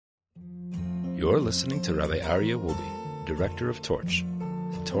You're listening to Rabbi Aryeh Wolbe, Director of Torch,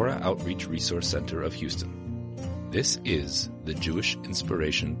 the Torah Outreach Resource Center of Houston. This is the Jewish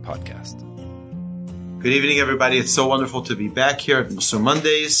Inspiration Podcast. Good evening, everybody. It's so wonderful to be back here at Musar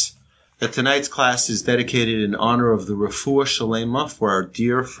Mondays. Tonight's class is dedicated in honor of the Refuah Shalema for our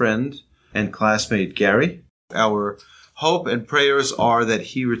dear friend and classmate Gary. Our hope and prayers are that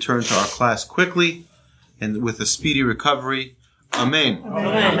he return to our class quickly and with a speedy recovery. Amen.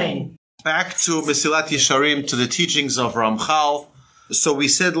 Amen. Back to Mesillas Yesharim, to the teachings of Ramchal. So we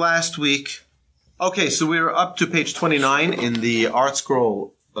said last week, so we're up to page 29 in the Art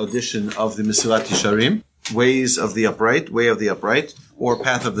Scroll edition of the Mesillas Yesharim, Way of the Upright, or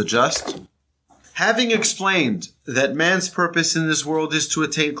Path of the Just. Having explained that man's purpose in this world is to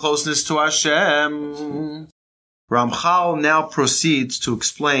attain closeness to Hashem, Ramchal now proceeds to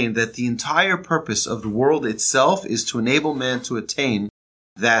explain that the entire purpose of the world itself is to enable man to attain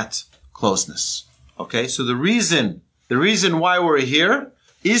that closeness. Okay, so the reason why we're here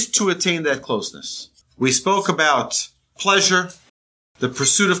is to attain that closeness. We spoke about pleasure, the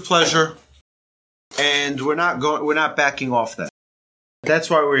pursuit of pleasure, and we're not backing off that. That's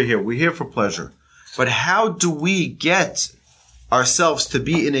why we're here. We're here for pleasure. But how do we get ourselves to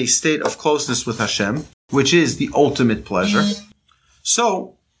be in a state of closeness with Hashem, which is the ultimate pleasure?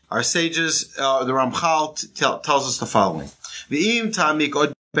 So, our sages, the Ramchal tells us the following.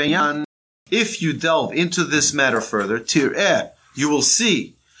 If you delve into this matter further, you will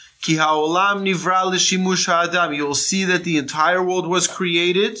see, you will see that the entire world was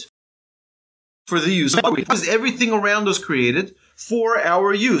created for the use of us. Everything around us created for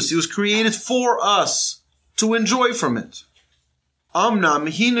our use. It was created for us to enjoy from it. However,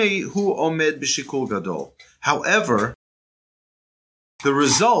 the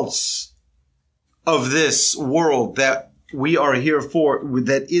results of this world that we are here for,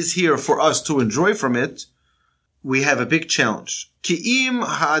 that is here for us to enjoy from it, we have a big challenge. If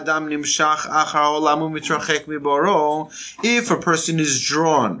a person is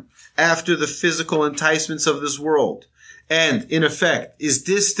drawn after the physical enticements of this world, and in effect is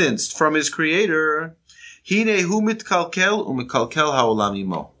distanced from his creator,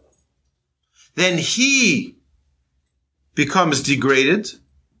 then he becomes degraded,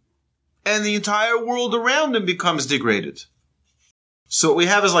 and the entire world around him becomes degraded. So what we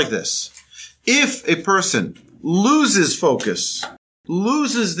have is like this. If a person loses focus,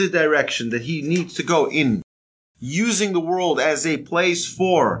 loses the direction that he needs to go in, using the world as a place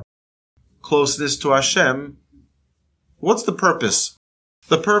for closeness to Hashem, what's the purpose?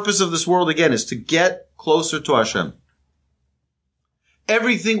 The purpose of this world, again, is to get closer to Hashem.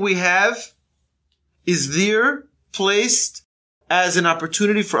 Everything we have is there, placed as an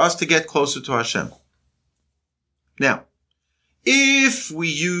opportunity for us to get closer to Hashem. Now, if we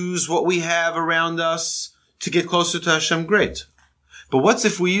use what we have around us to get closer to Hashem, great. But what's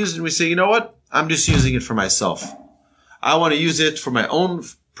if we use it and we say, you know what? I'm just using it for myself. I want to use it for my own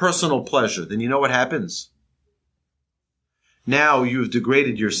personal pleasure. Then you know what happens? Now you've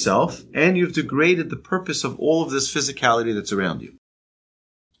degraded yourself and you've degraded the purpose of all of this physicality that's around you.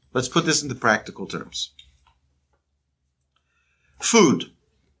 Let's put this into practical terms. Food.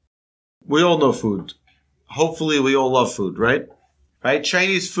 We all know food. Hopefully we all love food, right? Right?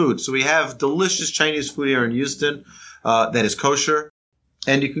 Chinese food. So we have delicious Chinese food here in Houston that is kosher.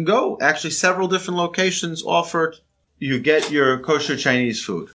 And you can go, actually several different locations offered. You get your kosher Chinese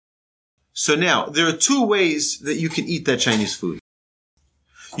food. So now, there are two ways that you can eat that Chinese food.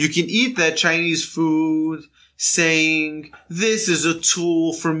 You can eat that Chinese food saying, this is a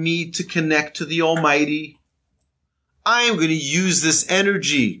tool for me to connect to the Almighty. I am going to use this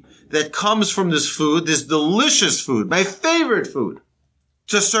energy that comes from this food, this delicious food, my favorite food,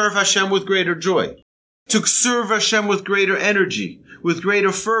 to serve Hashem with greater joy, to serve Hashem with greater energy, with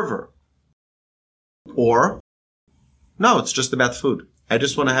greater fervor. Or, no, it's just about food. I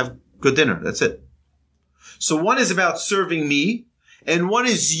just want to have good dinner. That's it. So one is about serving me, and one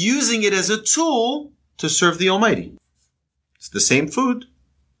is using it as a tool to serve the Almighty. It's the same food,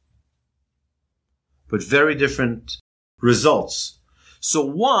 but very different results. So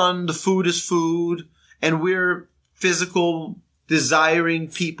one, the food is food, and we're physical, desiring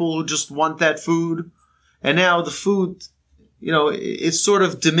people who just want that food. And now the food, it sort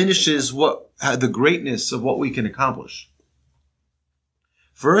of diminishes the greatness of what we can accomplish.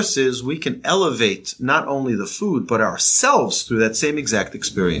 Versus we can elevate not only the food, but ourselves through that same exact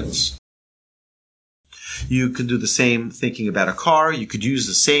experience. You can do the same thinking about a car. You could use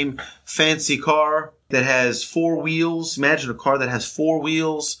the same fancy car that has 4 wheels. Imagine a car that has 4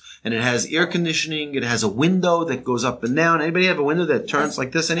 wheels and it has air conditioning. It has a window that goes up and down. Anybody have a window that turns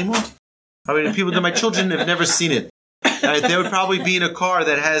like this anymore? I mean, my children have never seen it. They would probably be in a car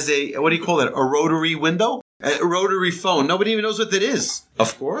that has a rotary window? A rotary phone. Nobody even knows what that is.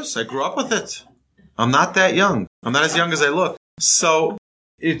 Of course, I grew up with it. I'm not that young. I'm not as young as I look. So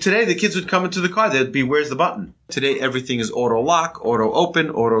today the kids would come into the car. They'd be, where's the button? Today everything is auto lock, auto open,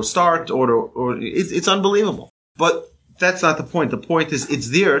 auto start, it's unbelievable. But that's not the point. The point is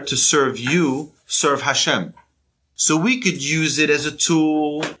it's there to serve you, serve Hashem. So we could use it as a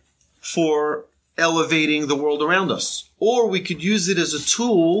tool for elevating the world around us. Or we could use it as a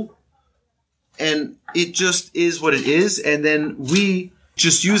tool and it just is what it is, and then we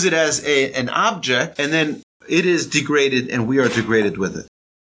just use it as an object, and then it is degraded and we are degraded with it.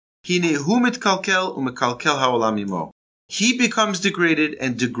 He becomes degraded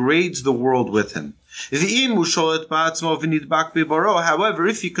and degrades the world with him. However,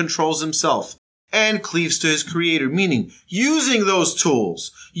 if he controls himself and cleaves to his creator, meaning using those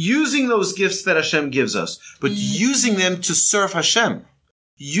tools, using those gifts that Hashem gives us, but using them to serve Hashem,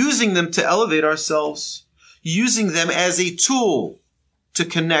 using them to elevate ourselves, using them as a tool to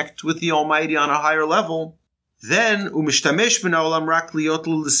connect with the Almighty on a higher level, then and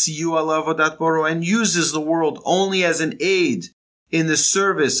uses the world only as an aid in the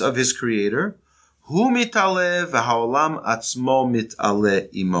service of his creator,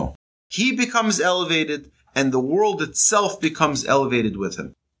 he becomes elevated and the world itself becomes elevated with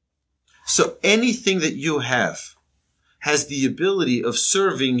him. So anything that you have has the ability of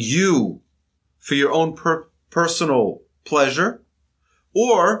serving you for your own personal pleasure,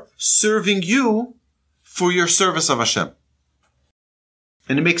 or serving you for your service of Hashem.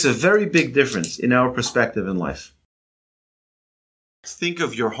 And it makes a very big difference in our perspective in life. Think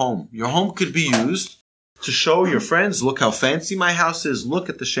of your home. Your home could be used to show your friends, look how fancy my house is, look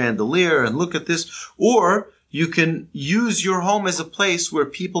at the chandelier, and look at this. Or you can use your home as a place where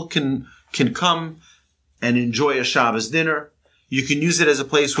people can come and enjoy a Shabbos dinner. You can use it as a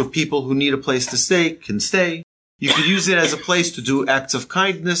place where people who need a place to stay can stay. You can use it as a place to do acts of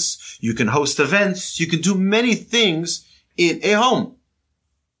kindness. You can host events. You can do many things in a home.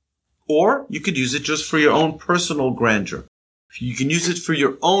 Or you could use it just for your own personal grandeur. You can use it for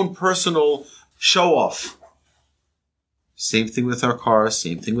your own personal show-off. Same thing with our cars.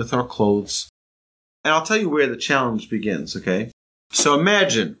 Same thing with our clothes. And I'll tell you where the challenge begins, okay? So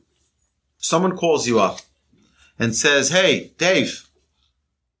imagine someone calls you up and says, hey, Dave,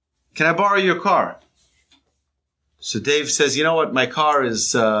 can I borrow your car? So Dave says, you know what, my car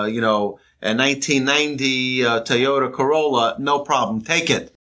is, a 1990 Toyota Corolla, no problem, take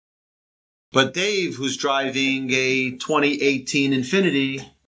it. But Dave, who's driving a 2018 Infiniti,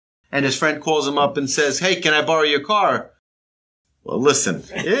 and his friend calls him up and says, hey, can I borrow your car? Well, listen,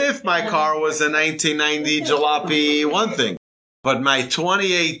 if my car was a 1990 Jalopy, one thing. But my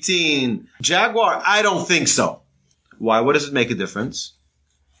 2018 Jaguar, I don't think so. Why? What does it make a difference?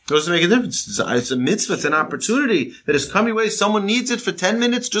 It doesn't make a difference. It's a mitzvah. It's an opportunity that is coming away. Someone needs it for 10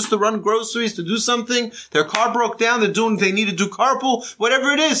 minutes just to run groceries, to do something. Their car broke down. They need to do carpool.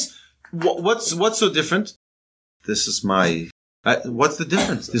 Whatever it is. What's so different? This is what's the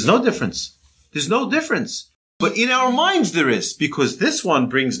difference? There's no difference. There's no difference. But in our minds there is, because this one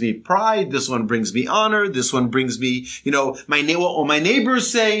brings me pride. This one brings me honor. This one brings me, what my neighbors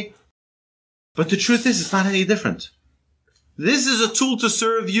say. But the truth is, it's not any different. This is a tool to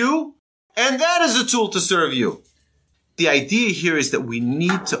serve you, and that is a tool to serve you. The idea here is that we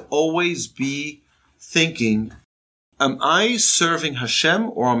need to always be thinking, am I serving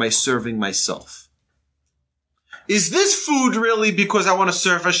Hashem or am I serving myself? Is this food really because I want to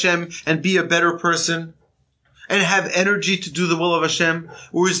serve Hashem and be a better person and have energy to do the will of Hashem?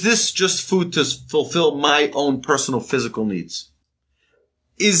 Or is this just food to fulfill my own personal physical needs?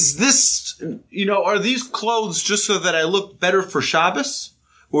 Is this, are these clothes just so that I look better for Shabbos?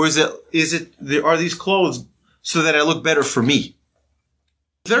 Or are these clothes so that I look better for me?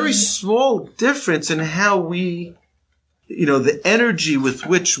 Very small difference in how we, the energy with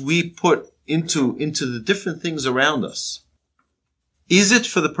which we put into the different things around us. Is it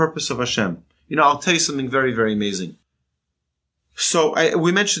for the purpose of Hashem? I'll tell you something very, very amazing. So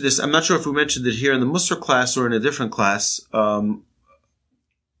we mentioned this. I'm not sure if we mentioned it here in the Musar class or in a different class.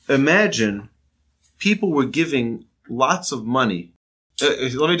 Imagine people were giving lots of money.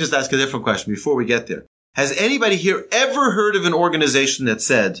 Let me just ask a different question before we get there. Has anybody here ever heard of an organization that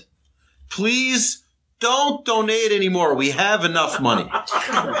said, please don't donate anymore, we have enough money?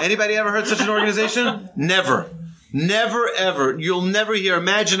 Anybody ever heard such an organization? Never. Never, ever. You'll never hear.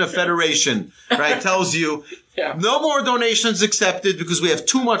 Imagine a federation, right, tells you, no more donations accepted because we have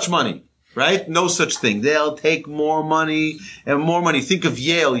too much money. right? No such thing. They'll take more money and more money. Think of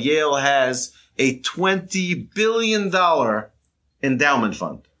Yale. Yale has a $20 billion endowment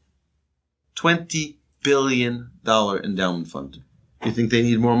fund. $20 billion endowment fund. You think they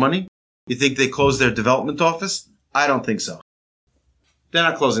need more money? You think they close their development office? I don't think so. They're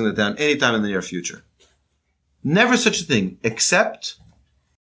not closing it down anytime in the near future. Never such a thing, except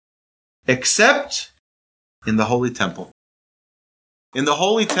in the Holy Temple. In the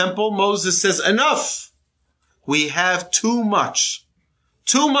Holy Temple, Moses says, enough! We have too much.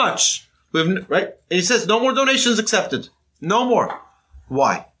 Too much. Right? And he says, no more donations accepted. No more.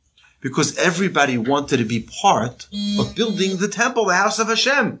 Why? Because everybody wanted to be part of building the temple, the house of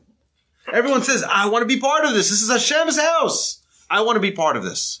Hashem. Everyone says, I want to be part of this. This is Hashem's house. I want to be part of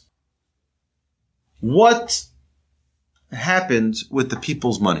this. What happened with the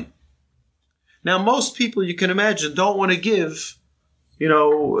people's money? Now, most people, you can imagine, don't want to give,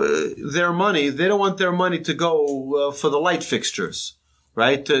 their money. They don't want their money to go for the light fixtures,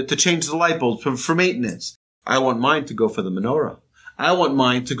 right? To change the light bulbs for maintenance. I want mine to go for the menorah. I want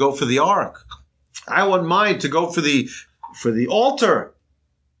mine to go for the ark. I want mine to go for the altar.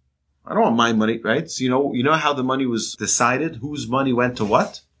 I don't want my money, right? So you know how the money was decided? Whose money went to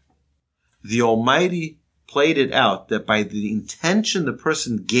what? The Almighty played it out that by the intention the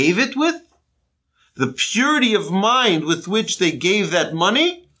person gave it with, the purity of mind with which they gave that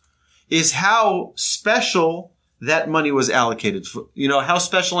money is how special that money was allocated for. How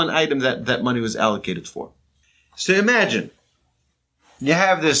special an item that money was allocated for. So imagine, you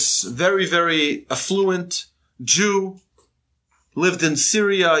have this very, very affluent Jew, lived in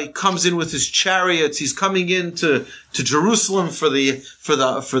Syria. He comes in with his chariots. He's coming into Jerusalem for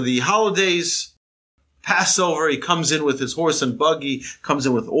the holidays. Passover. He comes in with his horse and buggy. Comes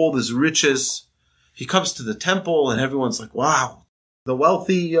in with all his riches. He comes to the temple, and everyone's like, "Wow, the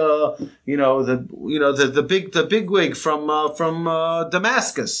wealthy, the bigwig from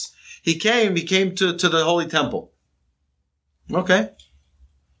Damascus. He came to the holy temple." Okay.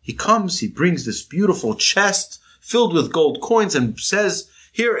 He comes. He brings this beautiful chest filled with gold coins and says,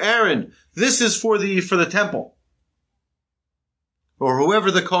 "Here, Aaron, this is for the temple." Or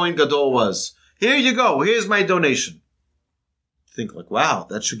whoever the Kohen Gadol was. Here you go. Here's my donation. Think like, wow,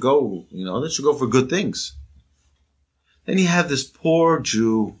 that should go for good things. Then you have this poor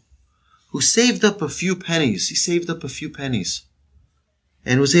Jew who saved up a few pennies. He saved up a few pennies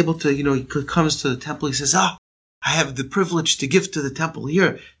and was able to, he comes to the temple. He says, I have the privilege to give to the temple.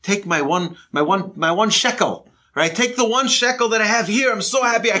 Here, take my one shekel. Right? Take the 1 shekel that I have here. I'm so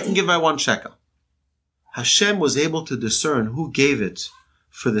happy I can give my 1 shekel. Hashem was able to discern who gave it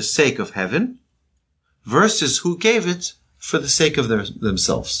for the sake of heaven versus who gave it for the sake of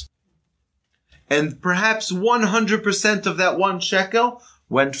themselves. And perhaps 100% of that 1 shekel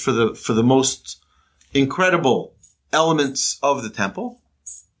went for the most incredible elements of the temple,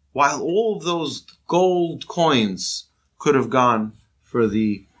 while all of those gold coins could have gone for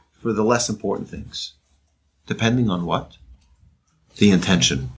the less important things. Depending on what? The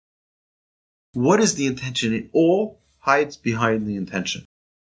intention. What is the intention? It all hides behind the intention.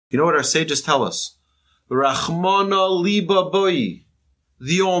 You know what our sages tell us? Rachmana liba boi.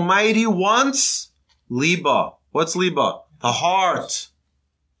 The Almighty wants liba. What's liba? The heart.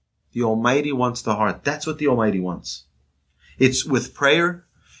 The Almighty wants the heart. That's what the Almighty wants. It's with prayer.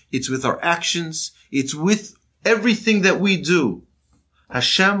 It's with our actions. It's with everything that we do.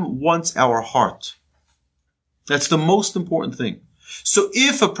 Hashem wants our heart. That's the most important thing. So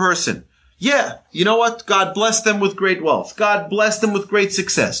if a person, you know what? God blessed them with great wealth. God blessed them with great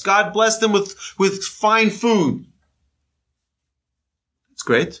success. God blessed them with fine food. It's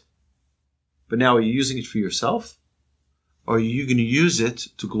great. But now are you using it for yourself? Or are you going to use it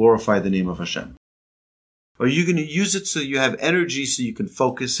to glorify the name of Hashem? Or are you going to use it so you have energy so you can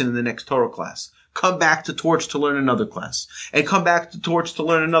focus in the next Torah class? Come back to Torch to learn another class. And come back to Torch to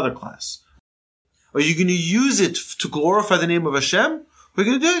learn another class. Are you going to use it to glorify the name of Hashem? We're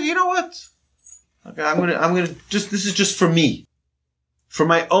going to do it. You know what? Okay, I'm going to this is just for me. For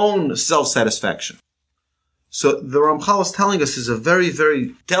my own self-satisfaction. So the Ramchal is telling us is a very,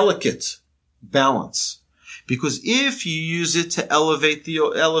 very delicate balance. Because if you use it to elevate,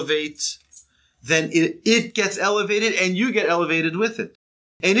 then it gets elevated and you get elevated with it.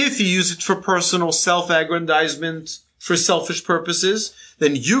 And if you use it for personal self-aggrandizement, for selfish purposes,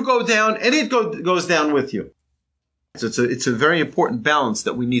 then you go down and it goes down with you. So it's a very important balance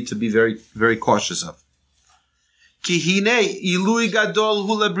that we need to be very, very cautious of.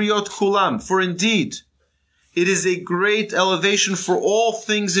 For indeed, It is a great elevation for all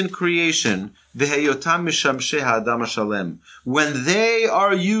things in creation. When they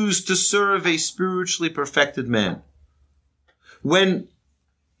are used to serve a spiritually perfected man. I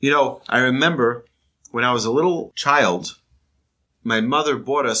remember when I was a little child, my mother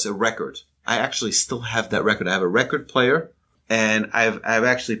bought us a record. I actually still have that record. I have a record player, and I've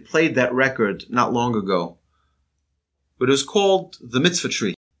actually played that record not long ago. But it was called The Mitzvah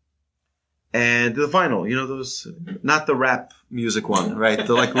Tree. And the vinyl, those, not the rap music one, right?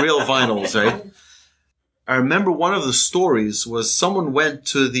 The real vinyls, right? I remember one of the stories was someone went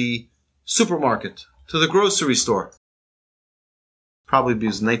to the supermarket, to the grocery store. Probably it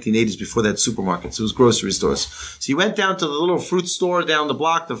was the 1980s before they had supermarkets. It was grocery stores. So he went down to the little fruit store down the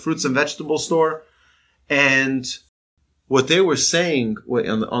block, the fruits and vegetable store. And what they were saying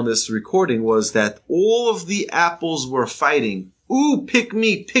on this recording was that all of the apples were fighting. Ooh, pick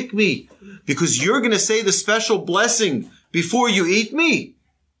me, because you're going to say the special blessing before you eat me.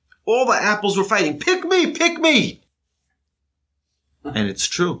 All the apples were fighting. Pick me. And it's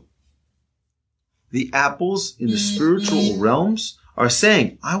true. The apples in the spiritual realms are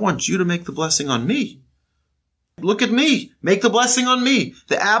saying, I want you to make the blessing on me. Look at me. Make the blessing on me.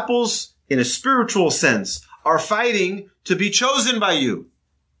 The apples, in a spiritual sense, are fighting to be chosen by you.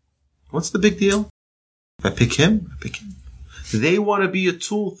 What's the big deal? If I pick him, I pick him. They want to be a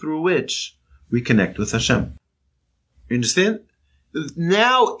tool through which we connect with Hashem. You understand?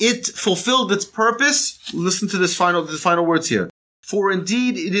 Now it fulfilled its purpose. Listen to the final words here. For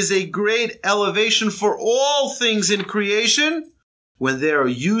indeed it is a great elevation for all things in creation when they are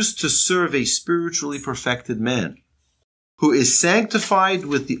used to serve a spiritually perfected man who is sanctified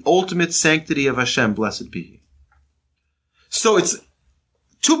with the ultimate sanctity of Hashem, blessed be He. So it's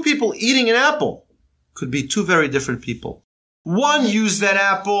two people eating an apple. Could be two very different people. One used that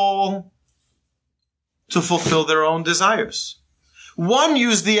apple to fulfill their own desires. One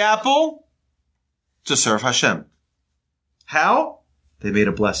used the apple to serve Hashem. How? They made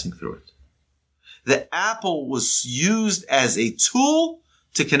a blessing through it. The apple was used as a tool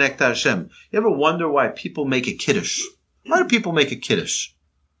to connect to Hashem. You ever wonder why people make a kiddush? Why do people make a kiddush?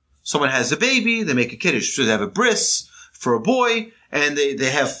 Someone has a baby, they make a kiddush. So they have a bris for a boy, and they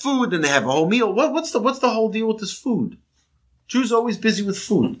have food, and they have a whole meal. What's the whole deal with this food? Jews are always busy with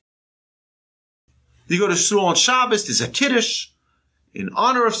food. You go to shul on Shabbos, there's a kiddush in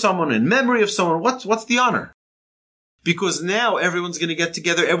honor of someone, in memory of someone. What's the honor? Because now everyone's going to get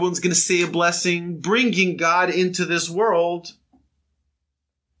together, everyone's going to say a blessing, bringing God into this world.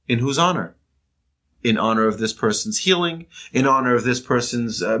 In whose honor? In honor of this person's healing, in honor of this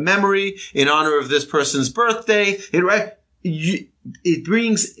person's memory, in honor of this person's birthday. It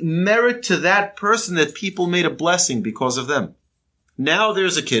brings merit to that person that people made a blessing because of them. Now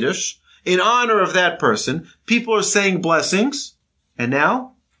there's a kiddush in honor of that person. People are saying blessings, and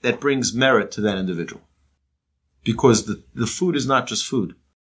now that brings merit to that individual. Because the food is not just food.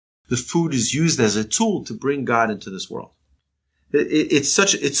 The food is used as a tool to bring God into this world. It's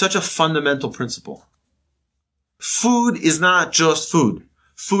such a fundamental principle. Food is not just food.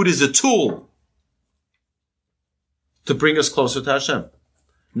 Food is a tool to bring us closer to Hashem.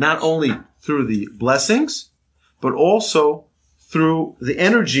 Not only through the blessings, but also through the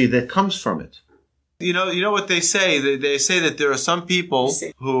energy that comes from it. You know what they say? They say that there are some people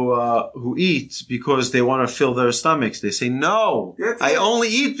who eat because they want to fill their stomachs. They say, no, I only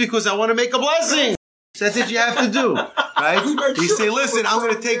eat because I want to make a blessing. That's what you have to do, right? You say, listen, I'm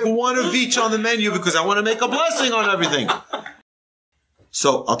going to take one of each on the menu because I want to make a blessing on everything.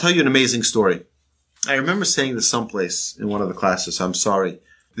 So I'll tell you an amazing story. I remember saying this someplace in one of the classes. I'm sorry.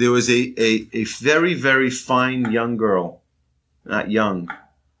 There was a very, very fine young girl, not young,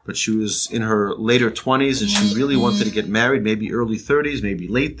 but she was in her later 20s and she really wanted to get married, maybe early 30s, maybe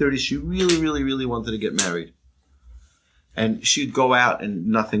late 30s. She really, really, really wanted to get married. And she'd go out and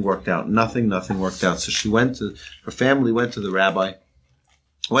nothing worked out. Nothing worked out. So her family went to the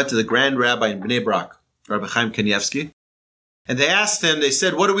grand rabbi in Bnei Brak, Rabbi Chaim Kanievsky. And they asked him, they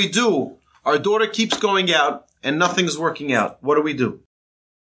said, what do we do? Our daughter keeps going out and nothing's working out. What do we do?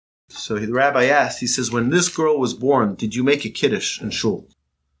 So the rabbi asked, he says, when this girl was born, did you make a kiddush in shul?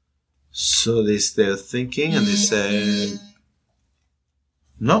 So they're thinking and they said,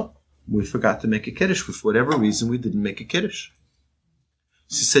 no, we forgot to make a kiddush. For whatever reason, we didn't make a kiddush.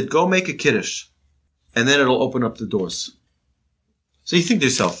 So he said, go make a kiddush and then it'll open up the doors. So you think to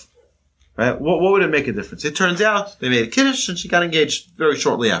yourself, right? What would it make a difference? It turns out they made a kiddush and she got engaged very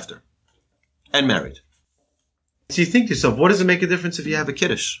shortly after and married. So you think to yourself, what does it make a difference if you have a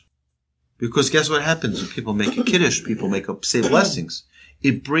kiddush? Because guess what happens when people make a kiddush, people say blessings.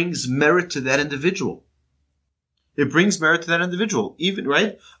 It brings merit to that individual. It brings merit to that individual, even,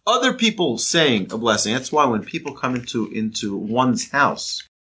 right? Other people saying a blessing. That's why when people come into one's house,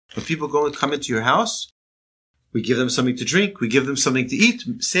 when people come into your house, we give them something to drink, we give them something to eat.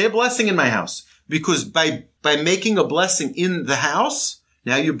 Say a blessing in my house. Because by making a blessing in the house,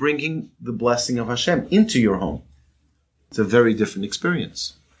 now you're bringing the blessing of Hashem into your home. It's a very different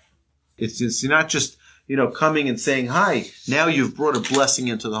experience. It's not just, coming and saying hi. Now you've brought a blessing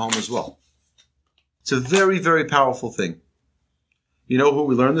into the home as well. It's a very, very powerful thing. You know who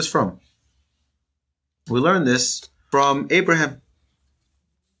we learn this from? We learn this from Abraham.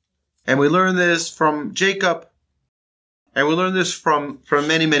 And we learn this from Jacob. And we learn this from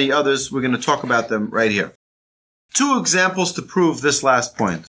many, many others. We're going to talk about them right here. 2 examples to prove this last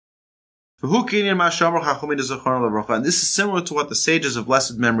point. And this is similar to what the sages of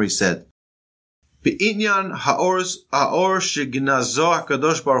blessed memory said. Regarding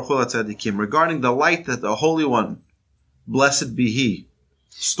the light that the Holy One, blessed be He,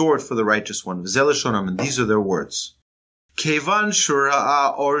 stored for the righteous one. And these are their words.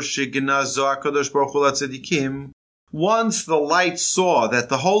 Once the light saw that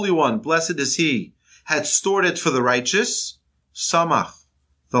the Holy One, blessed is He, had stored it for the righteous, samach,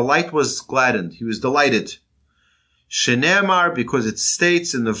 the light was gladdened, he was delighted. Shenemar, because it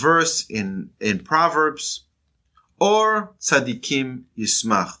states in the verse in Proverbs, or tzadikim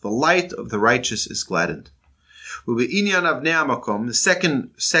yismach, the light of the righteous is gladdened. The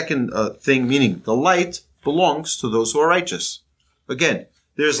second thing, meaning the light belongs to those who are righteous. Again,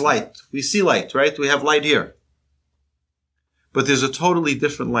 there's light. We see light, right? We have light here. But there's a totally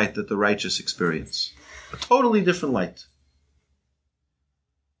different light that the righteous experience. A totally different light.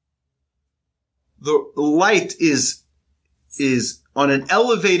 The light is on an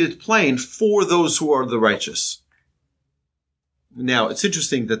elevated plane for those who are the righteous. Now, it's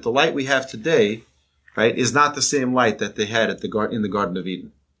interesting that the light we have today, right, is not the same light that they had in the Garden of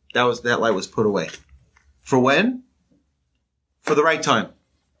Eden. That light was put away. For when? For the right time.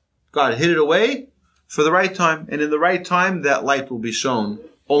 God hid it away for the right time, and in the right time, that light will be shown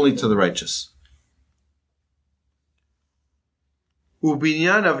only to the righteous. Remember,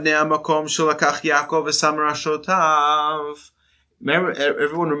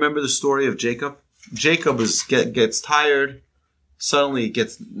 everyone remember the story of Jacob? Jacob gets tired, suddenly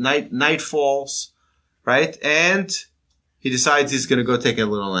night falls, right? And he decides he's going to go take a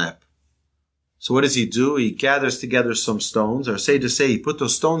little nap. So what does he do? He gathers together some stones, or he put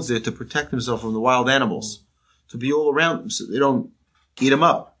those stones there to protect himself from the wild animals, to be all around him so they don't eat him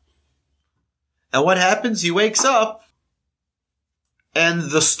up. And what happens? He wakes up,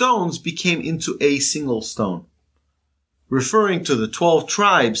 and the stones became into a single stone, referring to the 12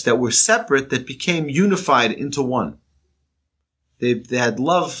 tribes that were separate that became unified into one. They had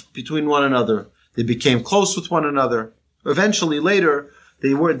love between one another. They became close with one another. Eventually, later,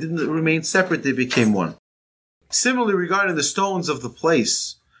 didn't remain separate, they became one. Similarly, regarding the stones of the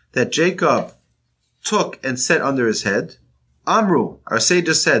place that Jacob took and set under his head, Amru, our sage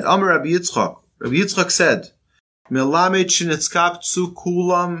said, Amr Rabbi Yitzchak said, Melamed shenitzkaptzu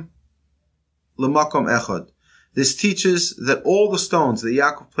kulam lemakom echad. This teaches that all the stones that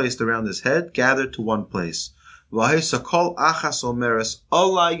Yaakov placed around his head gathered to one place. V'haisakol achas omeres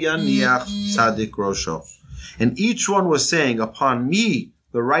ola yaniach tzadik rosho. And each one was saying, upon me,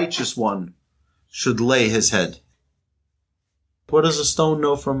 the righteous one, should lay his head. What does a stone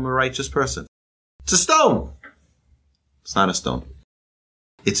know from a righteous person? It's a stone. It's not a stone.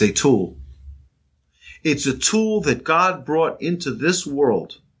 It's a tool. It's a tool that God brought into this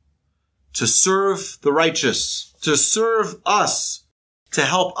world to serve the righteous, to serve us, to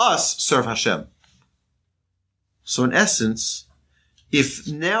help us serve Hashem. So in essence, if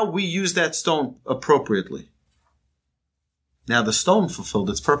now we use that stone appropriately, now the stone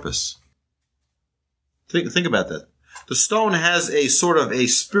fulfilled its purpose. Think about that. The stone has a sort of a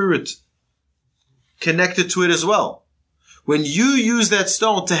spirit connected to it as well. When you use that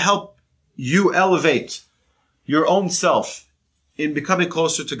stone to help you elevate your own self in becoming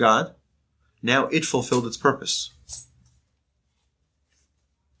closer to God, now it fulfilled its purpose.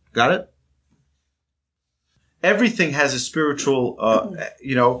 Got it? Everything has a spiritual,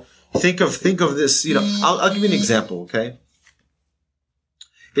 think of this, I'll give you an example, okay?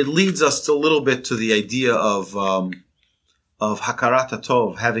 It leads us a little bit to the idea of hakarat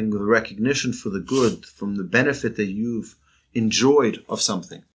hatov, having the recognition for the good, from the benefit that you've enjoyed of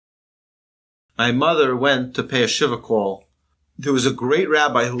something. My mother went to pay a shiva call. There was a great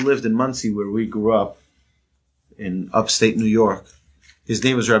rabbi who lived in Monsey, where we grew up, in upstate New York. His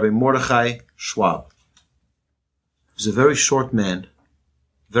name was Rabbi Mordechai Schwab. He was a very short man,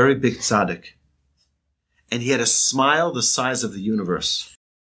 very big tzaddik. and he had a smile the size of the universe.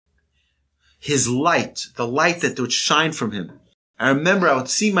 His light, the light that would shine from him. I remember I would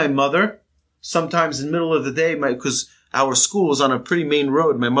see my mother sometimes in the middle of the day, because our school was on a pretty main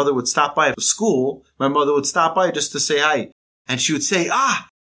road. My mother would stop by school. My mother would stop by just to say hi. And she would say,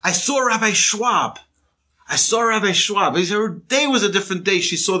 I saw Rabbi Schwab. I saw Rabbi Schwab. Her day was a different day.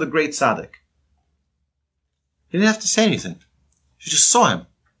 She saw the great tzaddik. She didn't have to say anything. She just saw him.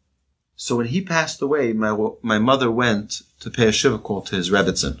 So when he passed away, my mother went to pay a shiva call to his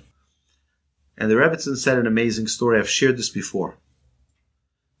Rebbitzin. And the Rebbitzin said an amazing story. I've shared this before.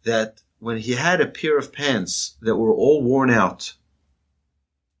 That when he had a pair of pants that were all worn out,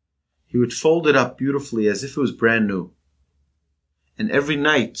 he would fold it up beautifully as if it was brand new. And every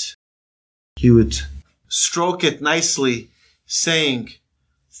night, he would stroke it nicely, saying,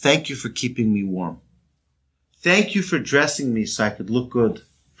 "Thank you for keeping me warm. Thank you for dressing me so I could look good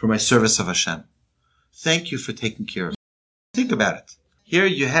for my service of Hashem. Thank you for taking care of me." Think about it. Here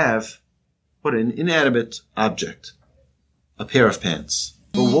you have an inanimate object, a pair of pants.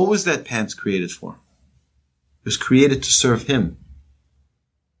 But what was that pants created for? It was created to serve him.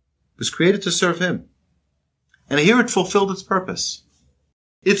 It was created to serve him. And here it fulfilled its purpose.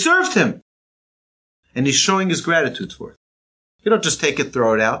 It served him. And he's showing his gratitude for it. You don't just take it,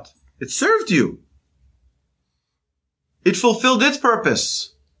 throw it out. It served you. It fulfilled its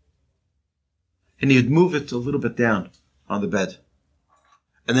purpose. And he would move it a little bit down on the bed.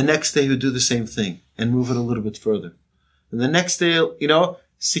 And the next day he would do the same thing and move it a little bit further. And the next day,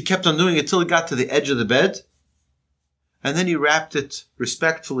 he kept on doing it till he got to the edge of the bed. And then he wrapped it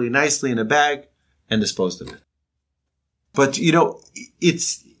respectfully, nicely in a bag and disposed of it. But,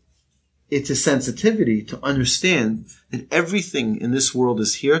 it's a sensitivity to understand that everything in this world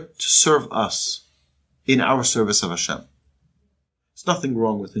is here to serve us in our service of Hashem. There's nothing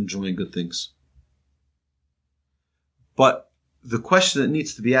wrong with enjoying good things. But the question that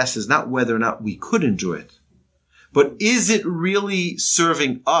needs to be asked is not whether or not we could enjoy it, but is it really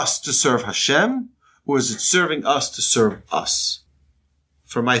serving us to serve Hashem, or is it serving us to serve us?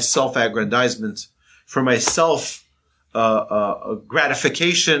 For my self-aggrandizement, for my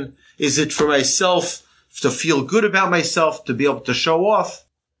self-gratification? Is it for myself to feel good about myself, to be able to show off?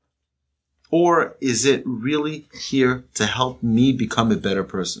 Or is it really here to help me become a better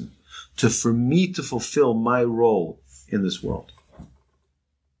person? For me to fulfill my role in this world?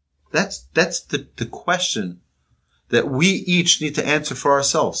 That's the question that we each need to answer for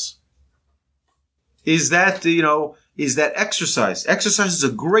ourselves. Is that exercise? Exercise is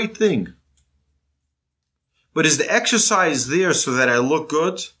a great thing. But is the exercise there so that I look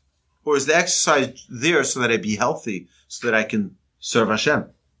good? Or is the exercise there so that I be healthy, so that I can serve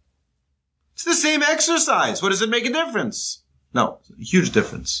Hashem? It's the same exercise. What does it make a difference? No, a huge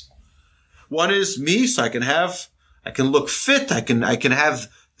difference. One is me, so I can look fit, I can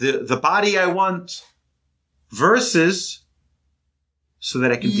have the body I want, versus so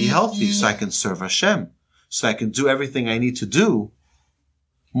that I can be healthy, so I can serve Hashem, so I can do everything I need to do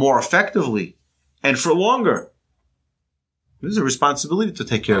more effectively and for longer. There's a responsibility to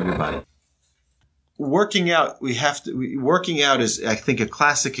take care of your body. Working out is, I think, a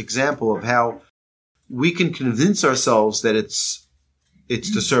classic example of how we can convince ourselves that it's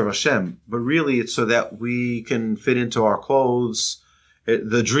to serve Hashem, but really it's so that we can fit into our clothes,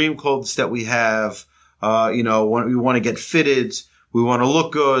 the dream clothes that we have. We want to get fitted. We want to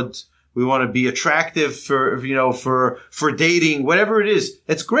look good. We want to be attractive for dating, whatever it is.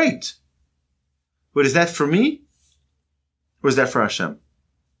 It's great. But is that for me? Or is that for Hashem?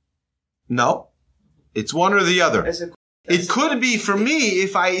 No. It's one or the other. It could be for me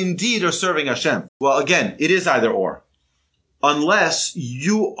if I indeed are serving Hashem. Well, again, it is either or. Unless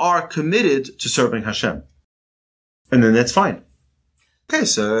you are committed to serving Hashem. And then that's fine. Okay,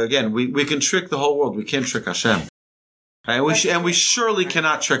 so again, we can trick the whole world. We can't trick Hashem. And we surely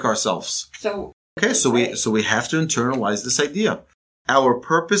cannot trick ourselves. So we have to internalize this idea. Our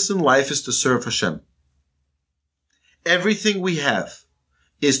purpose in life is to serve Hashem. Everything we have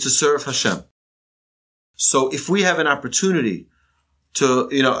is to serve Hashem. So if we have an opportunity to,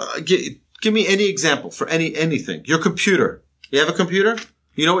 give me any example for anything. Your computer. You have a computer?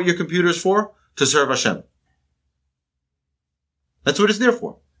 You know what your computer is for? To serve Hashem. That's what it's there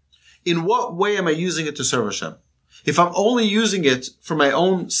for. In what way am I using it to serve Hashem? If I'm only using it for my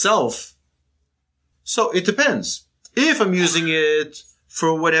own self, so it depends. If I'm using it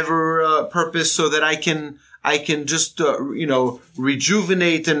for whatever purpose so that I can just,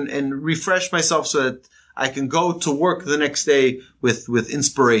 rejuvenate and refresh myself so that I can go to work the next day with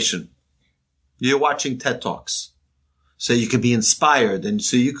inspiration. You're watching TED Talks. So you can be inspired and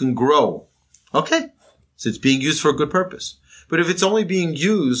so you can grow. Okay. So it's being used for a good purpose. But if it's only being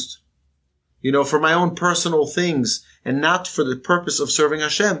used, for my own personal things and not for the purpose of serving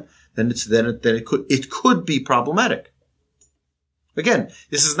Hashem, then it could be problematic. Again,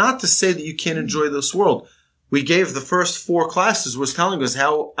 this is not to say that you can't enjoy this world. We gave the first 4 classes was telling us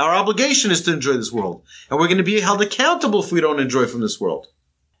how our obligation is to enjoy this world. And we're going to be held accountable if we don't enjoy from this world.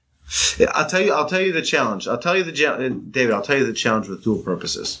 I'll tell you the challenge. David, I'll tell you the challenge with dual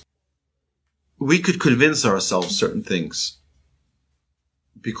purposes. We could convince ourselves certain things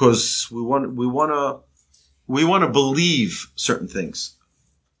because we want to believe certain things.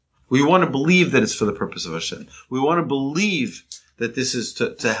 We want to believe that it's for the purpose of Hashem. We want to believe that this is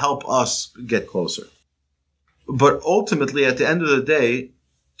to help us get closer. But ultimately, at the end of the day,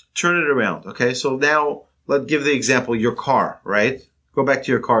 turn it around. Okay, so now let's give the example, your car, right? Go back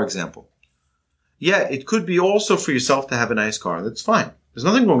to your car example. Yeah, it could be also for yourself to have a nice car. That's fine. There's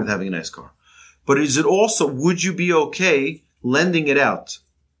nothing wrong with having a nice car. But would you be okay lending it out?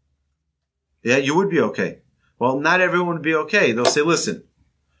 Yeah, you would be okay. Well, not everyone would be okay. They'll say, listen,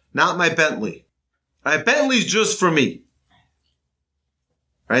 not my Bentley. My Bentley's just for me.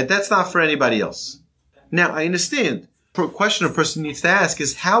 Right? That's not for anybody else. Now, I understand. The question a person needs to ask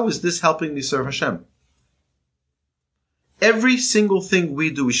is, how is this helping me serve Hashem? Every single thing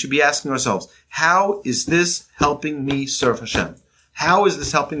we do, we should be asking ourselves, how is this helping me serve Hashem? How is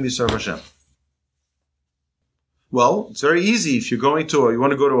this helping me serve Hashem? Well, it's very easy. If you're going you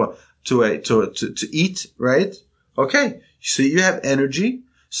want to go to eat, right? Okay. So you have energy,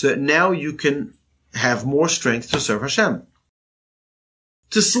 so that now you can have more strength to serve Hashem.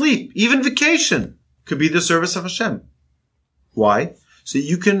 To sleep, even vacation, could be the service of Hashem. Why? So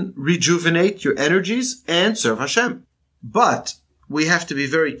you can rejuvenate your energies and serve Hashem. But we have to be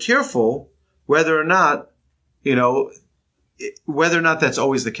very careful whether or not that's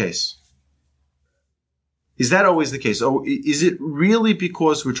always the case. Is that always the case? Or is it really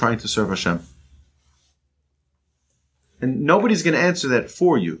because we're trying to serve Hashem? And nobody's going to answer that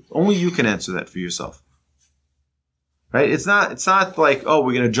for you. Only you can answer that for yourself. Right? It's not like, we're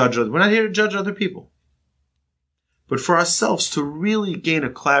going to judge others. We're not here to judge other people. But for ourselves to really gain a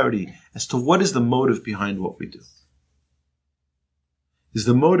clarity as to what is the motive behind what we do. Is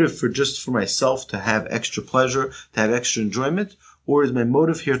the motive for myself to have extra pleasure, to have extra enjoyment, or is my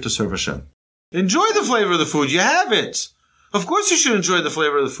motive here to serve Hashem? Enjoy the flavor of the food. You have it. Of course you should enjoy the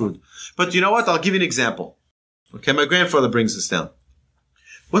flavor of the food. But you know what? I'll give you an example. Okay, my grandfather brings this down.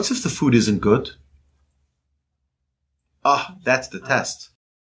 What's if the food isn't good? That's the test.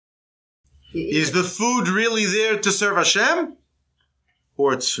 Is the food really there to serve Hashem?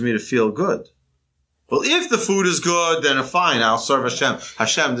 Or it's for me to feel good? Well, if the food is good, then fine, I'll serve Hashem.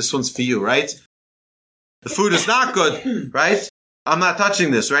 Hashem, this one's for you, right? The food is not good, right? I'm not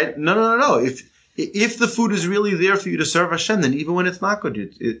touching this, right? No. If the food is really there for you to serve Hashem, then even when it's not good,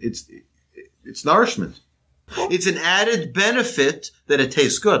 it's nourishment. It's an added benefit that it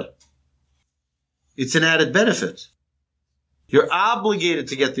tastes good. It's an added benefit. You're obligated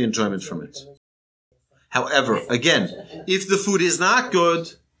to get the enjoyment from it. However, again, if the food is not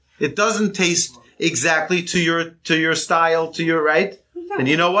good, it doesn't taste exactly to your style, to your right, and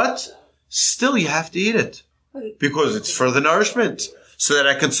you know what? Still, you have to eat it because it's for the nourishment, so that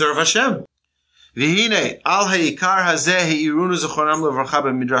I can serve Hashem.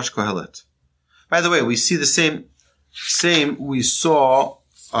 By the way, we see the same we saw.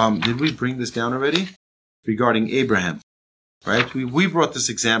 Did we bring this down already? Regarding Abraham, right? We brought this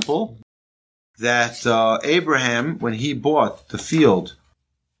example that Abraham, when he bought the field,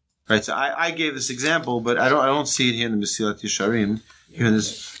 right? So I gave this example, but I don't see it here in the Mesillas Yesharim.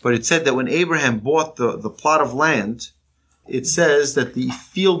 But it said that when Abraham bought the plot of land, it says that the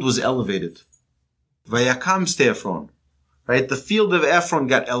field was elevated. Vayakam Ephron, right? The field of Ephron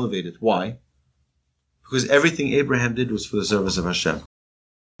got elevated. Why? Because everything Abraham did was for the service of Hashem.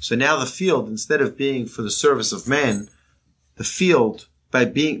 So now the field, instead of being for the service of man, the field,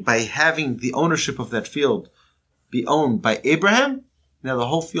 by having the ownership of that field be owned by Abraham, now the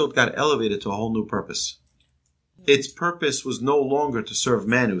whole field got elevated to a whole new purpose. Its purpose was no longer to serve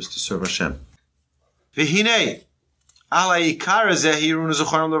man, it was to serve Hashem. Ramchal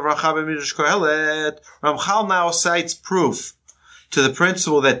now cites proof to the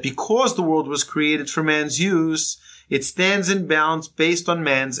principle that because the world was created for man's use, it stands in bounds based on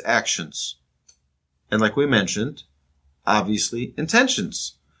man's actions. And like we mentioned, obviously,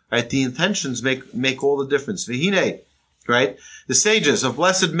 intentions. Right? The intentions make all the difference. Vihine, right? The sages of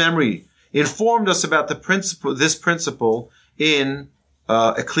blessed memory informed us about this principle in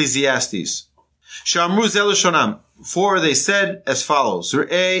Ecclesiastes. For they said as follows: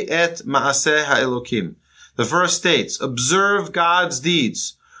 Re'eh et ma'aseh ha'elokim. The verse states, observe God's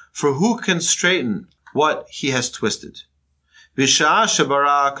deeds, for who can straighten what he has twisted? This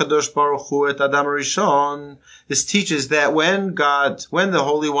teaches that when the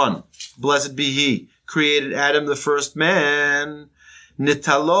Holy One, blessed be He, created Adam, the first man, He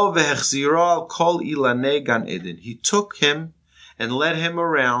took him and led him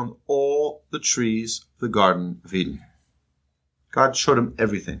around all the trees of the Garden of Eden. God showed him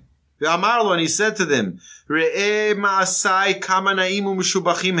everything. And he said to them,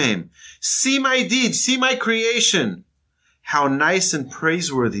 see my deeds, see my creation, how nice and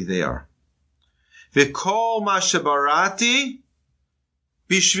praiseworthy they are. And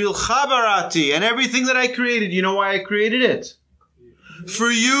everything that I created, you know why I created it? For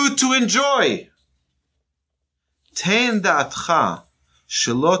you to enjoy.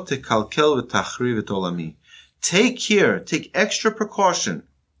 Take care, take extra precaution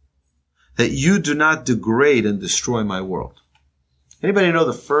that you do not degrade and destroy my world. Anybody know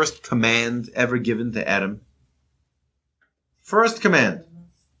the first command ever given to Adam? First command.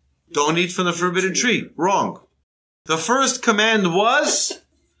 Don't eat from the forbidden tree. Wrong. The first command was,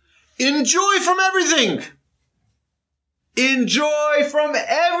 enjoy from everything. Enjoy from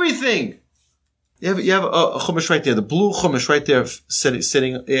everything. You have a chumash right there, the blue chumash right there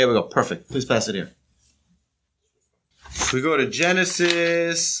sitting. Here we go. Perfect. Please pass it here. We go to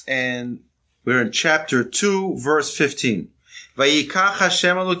Genesis, and we're in chapter 2, verse 15. Vayikach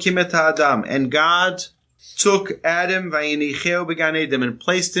Hashem Elokim et ha'adam, and God took Adam vayinicheu began Eden and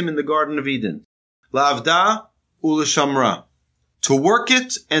placed him in the Garden of Eden. La'avda u'l'shamra, to work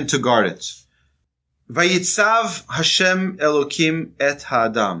it and to guard it. Vayitzav Hashem Elokim et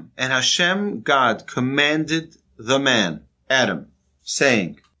ha'adam, and Hashem, God, commanded the man, Adam,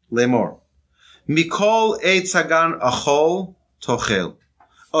 saying, Lemor, Mikol eitz hagan achol tochel,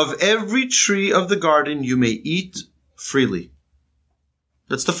 of every tree of the garden you may eat freely.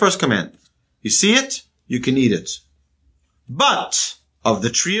 That's the first command. You see it, you can eat it. But of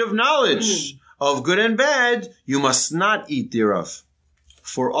the tree of knowledge, of good and bad, you must not eat thereof.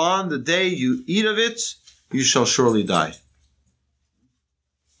 For on the day you eat of it, you shall surely die.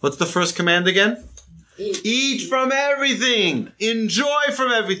 What's the first command again? Eat from everything. Enjoy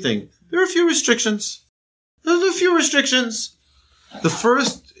from everything. There are a few restrictions. There's a few restrictions. The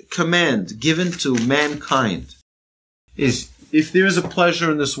first command given to mankind is, if there is a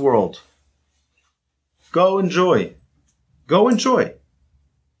pleasure in this world, go enjoy. Go enjoy.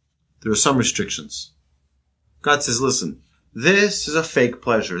 There are some restrictions. God says, listen, this is a fake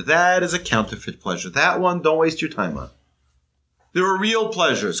pleasure. That is a counterfeit pleasure. That one, don't waste your time on. There are real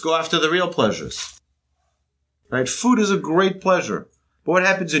pleasures. Go after the real pleasures. Right? Food is a great pleasure. But what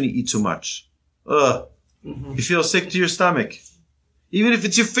happens when you eat too much? You feel sick to your stomach. Even if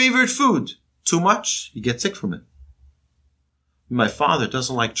it's your favorite food, too much, you get sick from it. My father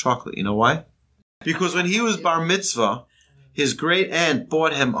doesn't like chocolate. You know why? Because when he was bar mitzvah, his great aunt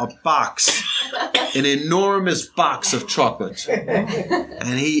bought him a box, an enormous box of chocolate.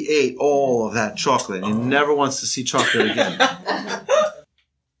 And he ate all of that chocolate. He never wants to see chocolate again.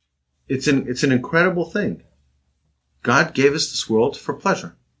 It's an incredible thing. God gave us this world for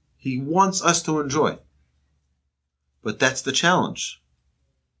pleasure. He wants us to enjoy. But that's the challenge.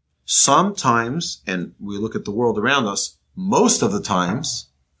 Sometimes, and we look at the world around us, most of the times,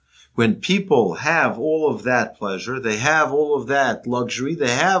 when people have all of that pleasure, they have all of that luxury,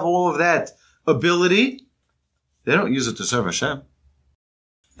 they have all of that ability, they don't use it to serve Hashem.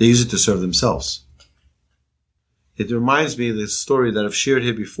 They use it to serve themselves. It reminds me of the story that I've shared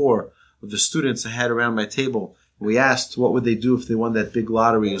here before of the students I had around my table. We asked what would they do if they won that big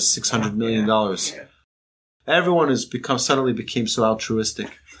lottery of $600 million. Everyone suddenly became so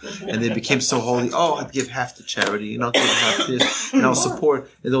altruistic. And they became so holy. Oh, I'd give half to charity, and I'll give half this, and I'll support,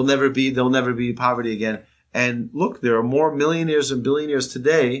 and there'll never be poverty again. And look, there are more millionaires and billionaires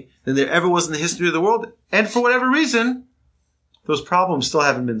today than there ever was in the history of the world. And for whatever reason, those problems still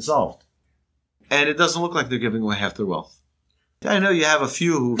haven't been solved. And it doesn't look like they're giving away half their wealth. I know you have a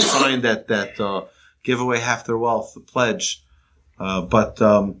few who signed that give away half their wealth, the pledge. But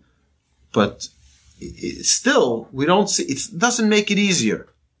still, we don't see, it doesn't make it easier.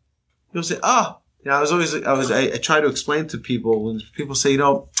 You'll say, I try to explain to people when people say,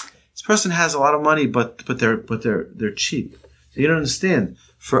 this person has a lot of money, but they're cheap. So you don't understand.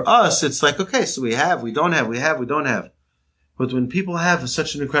 For us, it's like, okay, so we don't have. But when people have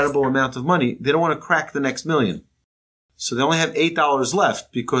such an incredible amount of money, they don't want to crack the next million. So they only have $8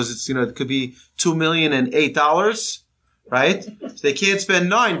 left because it's, it could be $2 million and $8, right? So they can't spend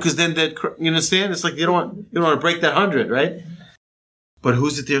 $9 because then you understand? It's like you don't want to break that 100, right? But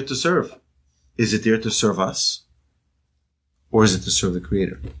who's it there to serve? Is it there to serve us? Or is it to serve the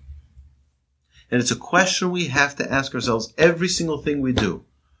Creator? And it's a question we have to ask ourselves every single thing we do.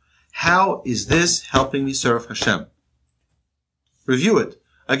 How is this helping me serve Hashem? Review it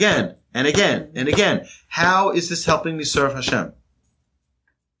again and again and again. How is this helping me serve Hashem?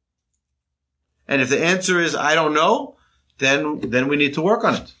 And if the answer is, I don't know, then we need to work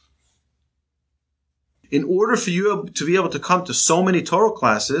on it. In order for you to be able to come to so many Torah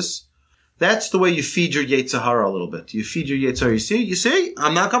classes, that's the way you feed your Yetzer Hara a little bit. You feed your Yetzer Hara. You see,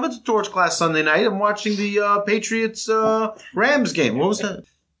 I'm not coming to Torah class Sunday night. I'm watching the Patriots Rams game. What was that?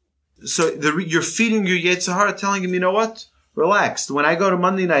 So you're feeding your Yetzer Hara, telling him, you know what? Relax. When I go to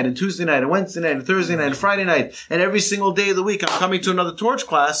Monday night and Tuesday night and Wednesday night and Thursday night and Friday night and every single day of the week I'm coming to another Torch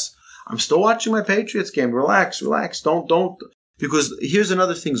class, I'm still watching my Patriots game. Relax. Don't. Because here's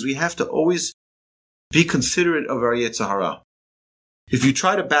another thing. We have to always be considerate of our Yetzer Hara. If you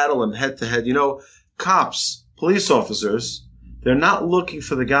try to battle him head to head, cops, police officers, they're not looking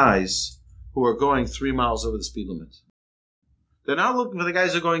for the guys who are going 3 miles over the speed limit. They're not looking for the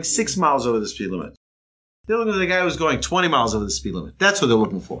guys who are going 6 miles over the speed limit. They're looking for the guy who's going 20 miles over the speed limit. That's what they're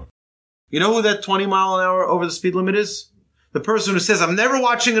looking for. You know who that 20 mile an hour over the speed limit is? The person who says, I'm never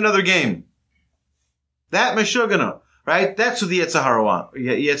watching another game. That Meshugana, right? That's what the Yetzer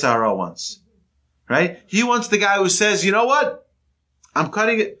Hara wants. Right? He wants the guy who says, you know what? I'm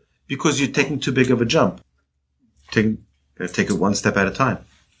cutting it because you're taking too big of a jump. Take it one step at a time.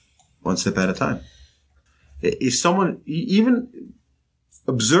 One step at a time. If someone, even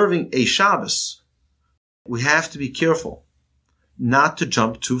observing a Shabbos, we have to be careful not to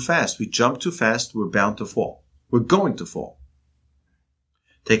jump too fast. We jump too fast, we're bound to fall. We're going to fall.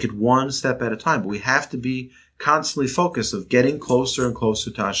 Take it one step at a time. But we have to be constantly focused of getting closer and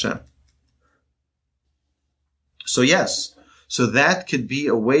closer to Hashem. So yes, so that could be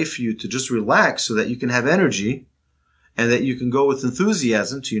a way for you to just relax so that you can have energy and that you can go with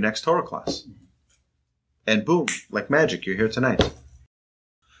enthusiasm to your next Torah class. And boom, like magic, you're here tonight.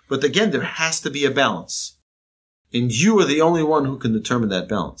 But again, there has to be a balance. And you are the only one who can determine that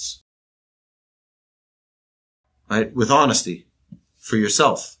balance. Right? With honesty. For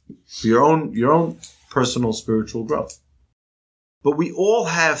yourself. For your own personal spiritual growth. But we all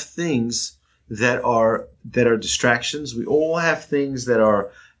have things that are distractions. We all have things that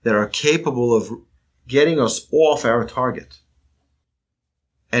are capable of getting us off our target.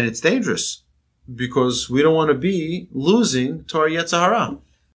 And it's dangerous. Because we don't want to be losing to our Yetzer Hara.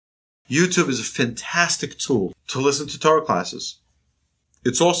 YouTube is a fantastic tool to listen to Torah classes.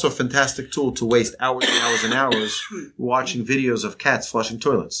 It's also a fantastic tool to waste hours and hours and hours watching videos of cats flushing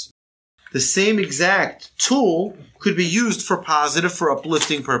toilets. The same exact tool could be used for positive, for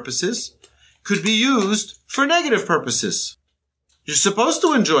uplifting purposes, could be used for negative purposes. You're supposed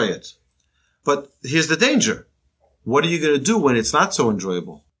to enjoy it. But here's the danger. What are you going to do when it's not so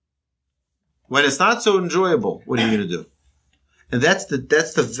enjoyable? When it's not so enjoyable, what are you going to do? And that's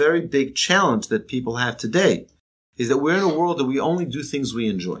the very big challenge that people have today, is that we're in a world that we only do things we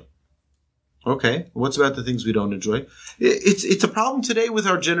enjoy. Okay, what's about the things we don't enjoy? It's a problem today with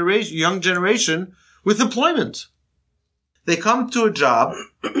our young generation, with employment. They come to a job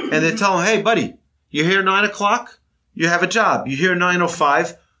and they tell them, hey, buddy, you're here 9 o'clock, you have a job. You're here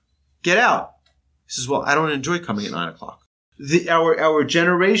 9:05, get out. He says, well, I don't enjoy coming at 9 o'clock. Our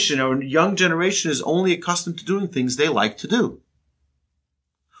generation, our young generation is only accustomed to doing things they like to do.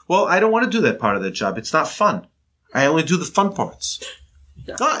 Well, I don't want to do that part of the job. It's not fun. I only do the fun parts.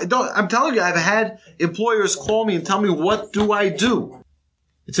 Yeah. No, I'm telling you, I've had employers call me and tell me, what do I do?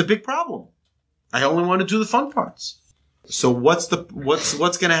 It's a big problem. I only want to do the fun parts. So what's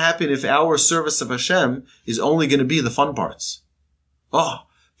going to happen if our service of Hashem is only going to be the fun parts? Oh,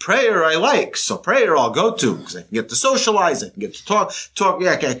 prayer I like, so prayer I'll go to, because I can get to socialize, I can get to talk,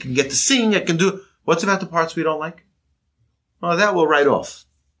 yeah, I can get to sing, I can do. What's about the parts we don't like? Well, that we'll write off.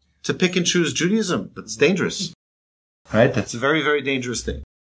 To pick and choose Judaism, that's dangerous. Right? That's a very, very dangerous thing.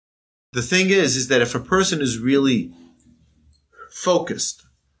 The thing is that if a person is really focused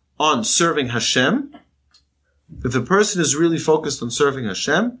on serving Hashem,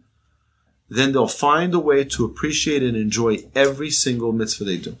 then they'll find a way to appreciate and enjoy every single mitzvah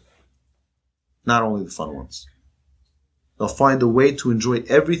they do. Not only the fun ones. They'll find a way to enjoy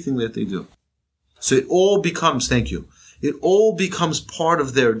everything that they do. So it all becomes, it all becomes part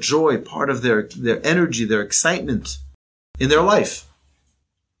of their joy, part of their energy, their excitement in their life.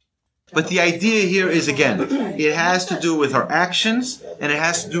 But the idea here is, again, it has to do with our actions, and it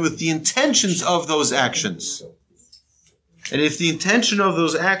has to do with the intentions of those actions. And if the intention of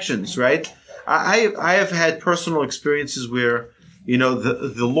those actions, right, I have had personal experiences where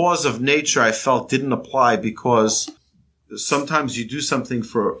the laws of nature I felt didn't apply because sometimes you do something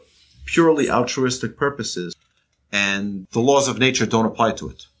for purely altruistic purposes and the laws of nature don't apply to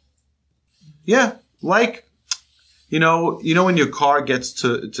it. Yeah, like, when your car gets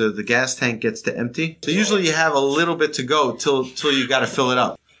to the gas tank gets to empty. So usually you have a little bit to go till you got to fill it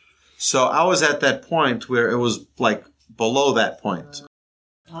up. So I was at that point where it was like below that point.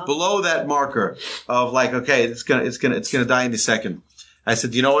 Below that marker of like, okay, it's gonna die any second. I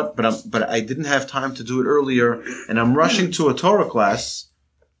said, you know what? But I didn't have time to do it earlier, and I'm rushing to a Torah class.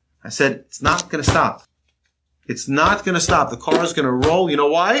 I said, it's not gonna stop. It's not gonna stop. The car is gonna roll. You know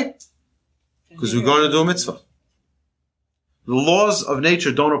why? Because we're going to do a mitzvah. The laws of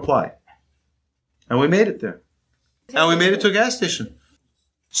nature don't apply, and we made it there, and we made it to a gas station.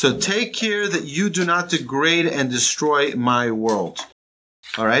 So take care that you do not degrade and destroy my world.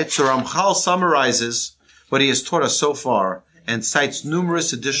 All right, so Ramchal summarizes what he has taught us so far and cites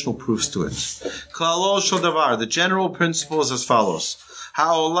numerous additional proofs to it. Klalol shel davar, the general principle is as follows.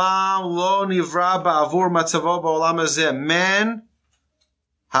 Ha'olam lo nivra ba'avur matzavo ba'olam hazeh.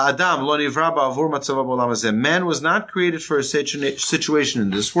 Ha'adam lo nivra ba'avur matzavo ba'olam hazeh. Man was not created for a situation in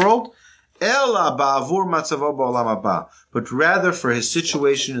this world, ela ba'avur matzavo ba'olam haba, but rather for his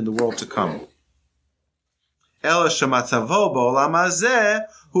situation in the world to come.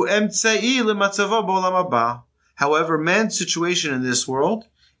 However, man's situation in this world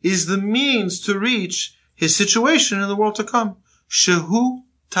is the means to reach his situation in the world to come. Shehu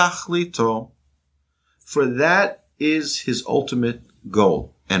tachlito. For that is his ultimate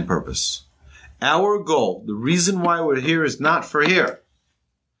goal and purpose. Our goal, the reason why we're here is not for here.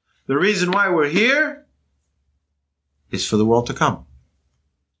 The reason why we're here is for the world to come.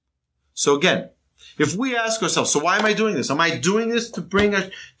 So again, if we ask ourselves, so why am I doing this? Am I doing this to bring us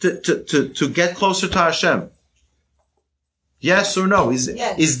to get closer to Hashem? Yes or no?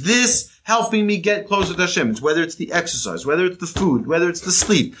 Is this helping me get closer to Hashem? Whether it's the exercise, whether it's the food, whether it's the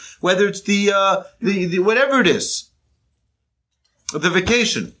sleep, whether it's the whatever it is, the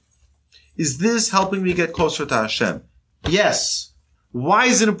vacation. Is this helping me get closer to Hashem? Yes. Why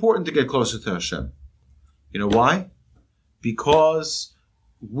is it important to get closer to Hashem? You know why? Because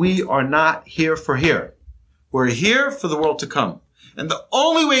we are not here for here. We're here for the world to come. And the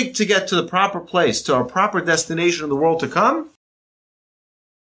only way to get to the proper place, to our proper destination in the world to come,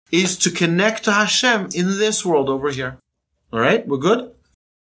 is to connect to Hashem in this world over here. All right? We're good?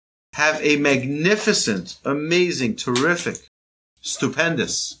 Have a magnificent, amazing, terrific,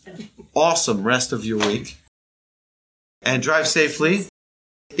 stupendous, awesome rest of your week. And drive safely.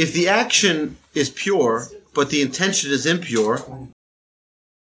 If the action is pure, but the intention is impure,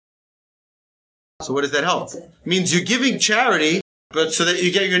 so what does that help? It means you're giving charity, but so that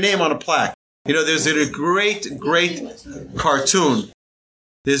you get your name on a plaque. There's a great cartoon.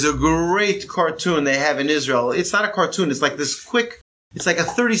 There's a great cartoon they have in Israel. It's not a cartoon. It's like this it's like a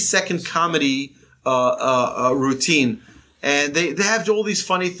 30-second comedy routine. And they have all these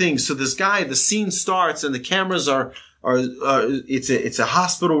funny things. So this guy, the scene starts and the cameras it's a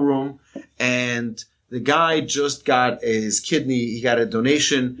hospital room, and the guy just got his kidney, he got a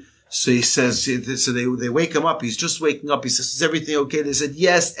donation. So he says, so they wake him up. He's just waking up. He says, is everything okay? They said,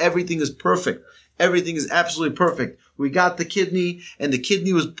 yes, everything is perfect. Everything is absolutely perfect. We got the kidney, and the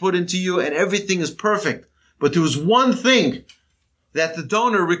kidney was put into you, and everything is perfect. But there was one thing that the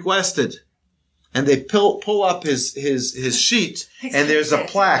donor requested. And they pull up his sheet, and there's a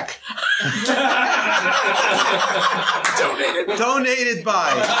plaque. Donated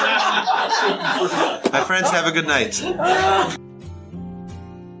by. My friends, have a good night.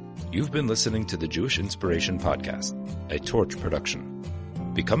 You've been listening to the Jewish Inspiration Podcast, a Torch production.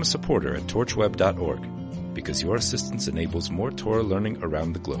 Become a supporter at torchweb.org, because your assistance enables more Torah learning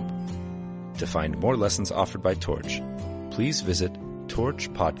around the globe. To find more lessons offered by Torch, please visit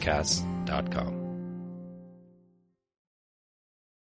torchpodcasts.com.